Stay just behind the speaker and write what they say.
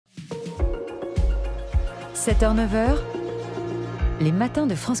7h-9h, les matins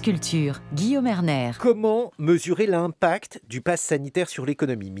de France Culture, Guillaume Erner. Comment mesurer l'impact du pass sanitaire sur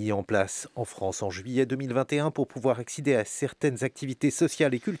l'économie mis en place en France en juillet 2021 pour pouvoir accéder à certaines activités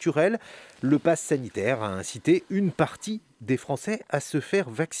sociales et culturelles? Le pass sanitaire a incité une partie des Français à se faire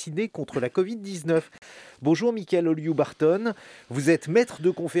vacciner contre la Covid-19. Bonjour Mickaël Oliou-Barton, vous êtes maître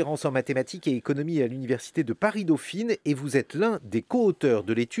de conférences en mathématiques et économie à l'Université de Paris-Dauphine et vous êtes l'un des co-auteurs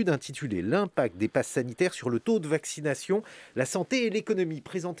de l'étude intitulée L'impact des passes sanitaires sur le taux de vaccination, la santé et l'économie.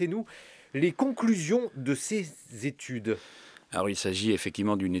 Présentez-nous les conclusions de ces études. Alors il s'agit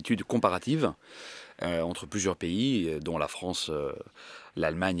effectivement d'une étude comparative entre plusieurs pays, dont la France,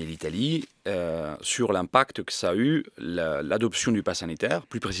 l'Allemagne et l'Italie, sur l'impact que ça a eu l'adoption du pass sanitaire,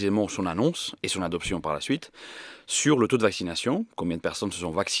 plus précisément son annonce et son adoption par la suite, sur le taux de vaccination, combien de personnes se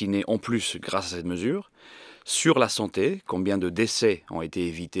sont vaccinées en plus grâce à cette mesure, sur la santé, combien de décès ont été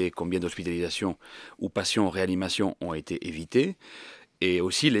évités, combien d'hospitalisations ou patients en réanimation ont été évités, et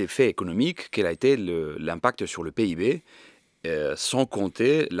aussi l'effet économique, quel a été l'impact sur le PIB, sans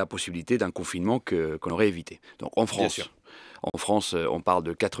compter la possibilité d'un confinement qu'on aurait évité. Donc en France, on parle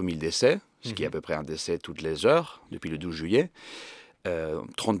de 4000 décès, ce qui est à peu près un décès toutes les heures depuis le 12 juillet,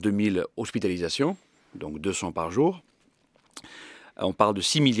 32 000 hospitalisations, donc 200 par jour. On parle de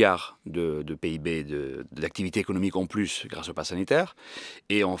 6 milliards de PIB, d'activité économique en plus grâce au pass sanitaire.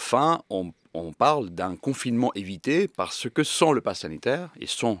 Et enfin, on parle d'un confinement évité parce que sans le pass sanitaire et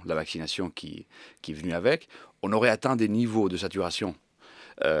sans la vaccination qui est venue avec, on aurait atteint des niveaux de saturation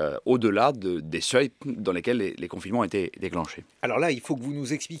au-delà des seuils dans lesquels les confinements étaient déclenchés. Alors là, il faut que vous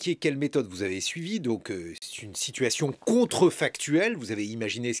nous expliquiez quelle méthode vous avez suivie. Donc, c'est une situation contrefactuelle. Vous avez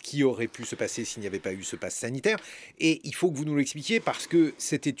imaginé ce qui aurait pu se passer s'il n'y avait pas eu ce pass sanitaire. Et il faut que vous nous l'expliquiez parce que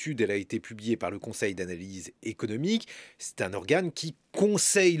cette étude, elle a été publiée par le Conseil d'analyse économique. C'est un organe qui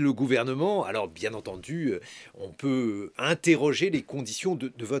conseille le gouvernement. Alors, bien entendu, on peut interroger les conditions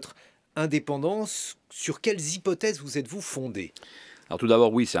de votre indépendance. Sur quelles hypothèses vous êtes-vous fondé ? Alors tout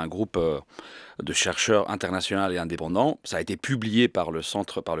d'abord, oui, c'est un groupe de chercheurs internationaux et indépendants. Ça a été publié par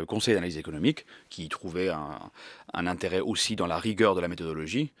le Conseil d'analyse économique, qui trouvait un intérêt aussi dans la rigueur de la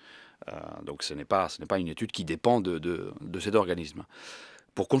méthodologie. Donc ce n'est pas une étude qui dépend de cet organisme.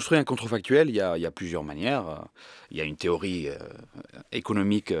 Pour construire un contrefactuel, il y a plusieurs manières. Il y a une théorie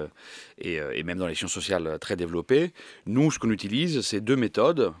économique et même dans les sciences sociales très développée. Nous, ce qu'on utilise, c'est deux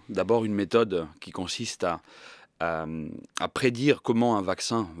méthodes. D'abord, une méthode qui consiste à prédire comment un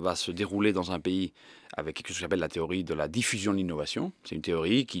vaccin va se dérouler dans un pays avec quelque chose qu'on appelle la théorie de la diffusion de l'innovation. C'est une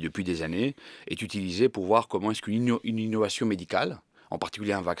théorie qui, depuis des années, est utilisée pour voir comment est-ce qu'une innovation médicale, en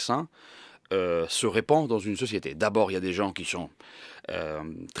particulier un vaccin, se répand dans une société. D'abord, il y a des gens qui sont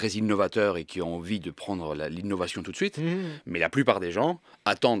très innovateurs et qui ont envie de prendre l'innovation tout de suite, mais la plupart des gens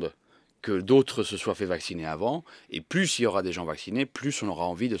attendent que d'autres se soient fait vacciner avant, et plus il y aura des gens vaccinés, plus on aura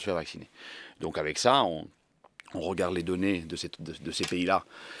envie de se faire vacciner. Donc avec ça, on regarde les données de ces pays-là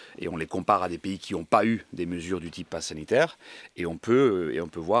et on les compare à des pays qui n'ont pas eu des mesures du type pass sanitaire et on peut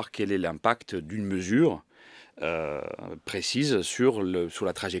voir quel est l'impact d'une mesure précise sur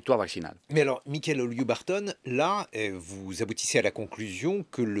la trajectoire vaccinale. Mais alors, Mickaël Oliou-Barton, là, vous aboutissez à la conclusion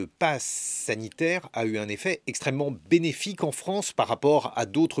que le pass sanitaire a eu un effet extrêmement bénéfique en France par rapport à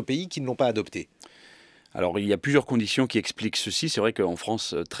d'autres pays qui ne l'ont pas adopté. Alors, il y a plusieurs conditions qui expliquent ceci. C'est vrai qu'en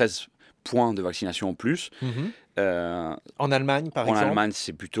France, 13 points de vaccination en plus. En Allemagne, par exemple ? En Allemagne,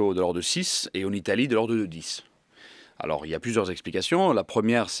 c'est plutôt de l'ordre de 6 et en Italie, de l'ordre de 10. Alors, il y a plusieurs explications. La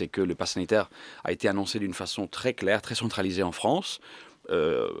première, c'est que le pass sanitaire a été annoncé d'une façon très claire, très centralisée en France,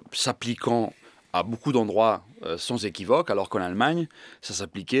 s'appliquant à beaucoup d'endroits sans équivoque, alors qu'en Allemagne, ça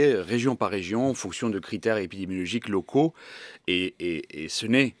s'appliquait région par région, en fonction de critères épidémiologiques locaux. Et ce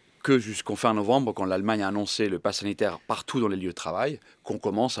n'est que jusqu'en fin novembre, quand l'Allemagne a annoncé le pass sanitaire partout dans les lieux de travail, qu'on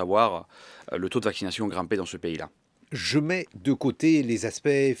commence à voir le taux de vaccination grimper dans ce pays-là. Je mets de côté les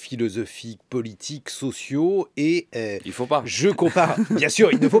aspects philosophiques, politiques, sociaux et il faut pas. Je compare. Bien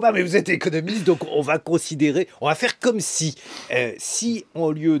sûr, il ne faut pas, mais vous êtes économiste, donc on va faire comme si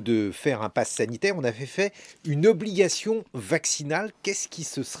au lieu de faire un pass sanitaire, on avait fait une obligation vaccinale. Qu'est-ce qui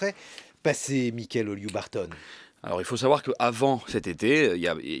se serait passé, Mickaël Oliou-Barton ? Alors, il faut savoir qu'avant cet été, il y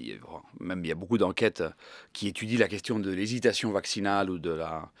a beaucoup d'enquêtes qui étudient la question de l'hésitation vaccinale ou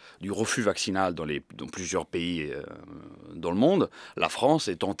du refus vaccinal dans plusieurs pays dans le monde. La France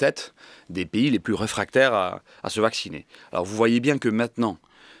est en tête des pays les plus réfractaires à se vacciner. Alors, vous voyez bien que maintenant,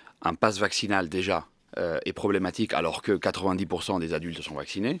 un pass vaccinal déjà est problématique alors que 90% des adultes sont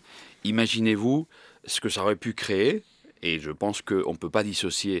vaccinés. Imaginez-vous ce que ça aurait pu créer. Et je pense qu'on ne peut pas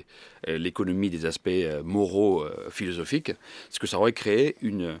dissocier l'économie des aspects moraux, philosophiques, parce que ça aurait créé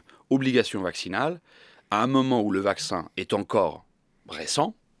une obligation vaccinale à un moment où le vaccin est encore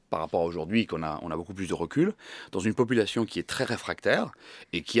récent, par rapport à aujourd'hui, on a beaucoup plus de recul, dans une population qui est très réfractaire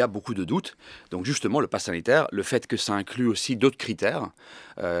et qui a beaucoup de doutes. Donc justement, le pass sanitaire, le fait que ça inclut aussi d'autres critères,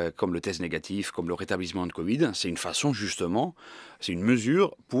 comme le test négatif, comme le rétablissement de Covid, c'est une façon justement, c'est une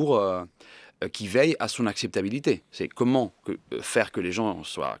mesure qui veille à son acceptabilité. C'est comment faire que les gens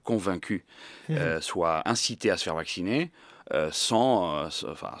soient convaincus, soient incités à se faire vacciner, sans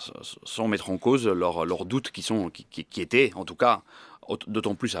mettre en cause leurs doutes qui étaient, en tout cas,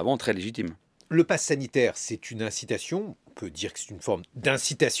 d'autant plus avant, très légitimes. Le pass sanitaire, c'est une incitation, on peut dire que c'est une forme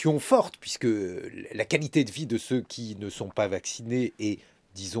d'incitation forte, puisque la qualité de vie de ceux qui ne sont pas vaccinés est,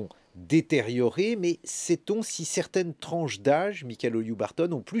 disons, détériorée, mais sait-on si certaines tranches d'âge, Michael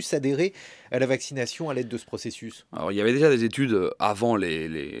Oliou-Barton, ont plus adhéré à la vaccination à l'aide de ce processus? Alors, il y avait déjà des études avant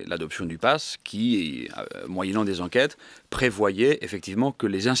l'adoption du pass qui, moyennant des enquêtes, prévoyaient effectivement que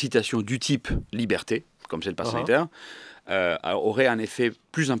les incitations du type liberté, comme c'est le pass sanitaire, auraient un effet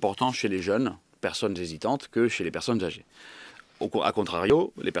plus important chez les jeunes personnes hésitantes que chez les personnes âgées. A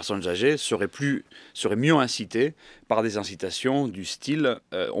contrario, les personnes âgées seraient mieux incitées par des incitations du style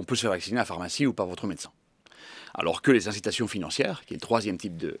on peut se faire vacciner à la pharmacie ou par votre médecin. Alors que les incitations financières, qui est le troisième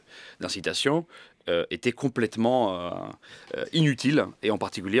type d'incitation, étaient complètement inutiles, et en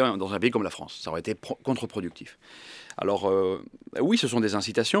particulier dans un pays comme la France. Ça aurait été contre-productif. Alors oui, ce sont des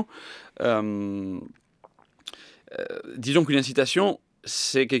incitations. Disons qu'une incitation,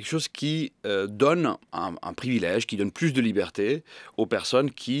 c'est quelque chose qui donne un privilège, qui donne plus de liberté aux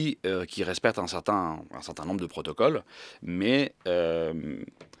personnes qui respectent un certain nombre de protocoles. Mais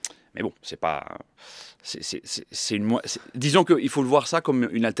bon, c'est pas... disons qu'il faut le voir ça comme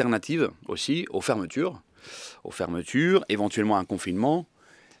une alternative aussi aux fermetures, éventuellement un confinement.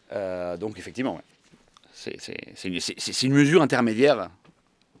 Donc effectivement, ouais. C'est une mesure intermédiaire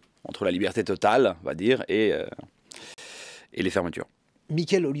entre la liberté totale, on va dire, et les fermetures.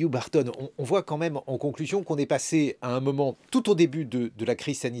 Michael Oliou-Barton, on voit quand même en conclusion qu'on est passé à un moment tout au début de la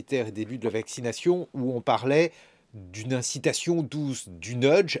crise sanitaire et début de la vaccination où on parlait d'une incitation douce, du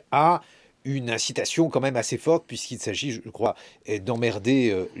nudge, à une incitation quand même assez forte puisqu'il s'agit, je crois,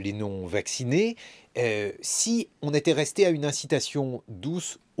 d'emmerder les non-vaccinés. Si on était resté à une incitation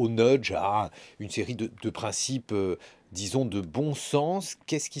douce, au nudge, à une série de principes, disons, de bon sens,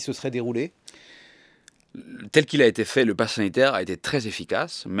 qu'est-ce qui se serait déroulé ? Tel qu'il a été fait, le pass sanitaire a été très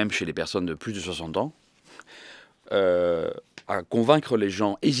efficace, même chez les personnes de plus de 60 ans, à convaincre les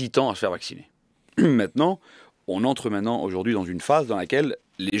gens hésitants à se faire vacciner. Maintenant, on entre aujourd'hui dans une phase dans laquelle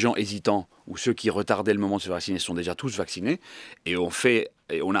les gens hésitants ou ceux qui retardaient le moment de se vacciner sont déjà tous vaccinés, et on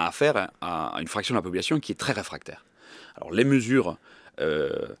a affaire à une fraction de la population qui est très réfractaire. Alors les mesures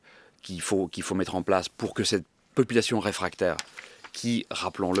qu'il faut mettre en place pour que cette population réfractaire, qui,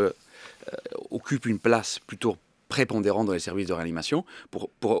 rappelons-le, occupe une place plutôt prépondérante dans les services de réanimation,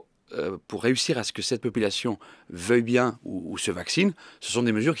 pour réussir à ce que cette population veuille bien ou se vaccine, ce sont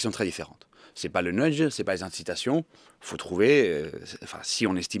des mesures qui sont très différentes. Ce n'est pas le nudge, ce n'est pas les incitations. Il faut trouver, si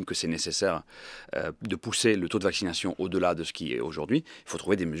on estime que c'est nécessaire de pousser le taux de vaccination au-delà de ce qui est aujourd'hui, il faut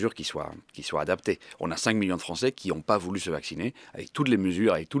trouver des mesures qui soient adaptées. On a 5 millions de Français qui n'ont pas voulu se vacciner, avec toutes les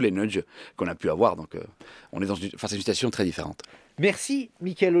mesures, avec tous les nudges qu'on a pu avoir. Donc on est face à une situation très différente. Merci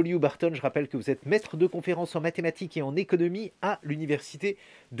Michael Oliou-Barton. Je rappelle que vous êtes maître de conférences en mathématiques et en économie à l'Université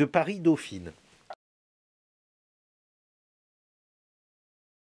de Paris-Dauphine.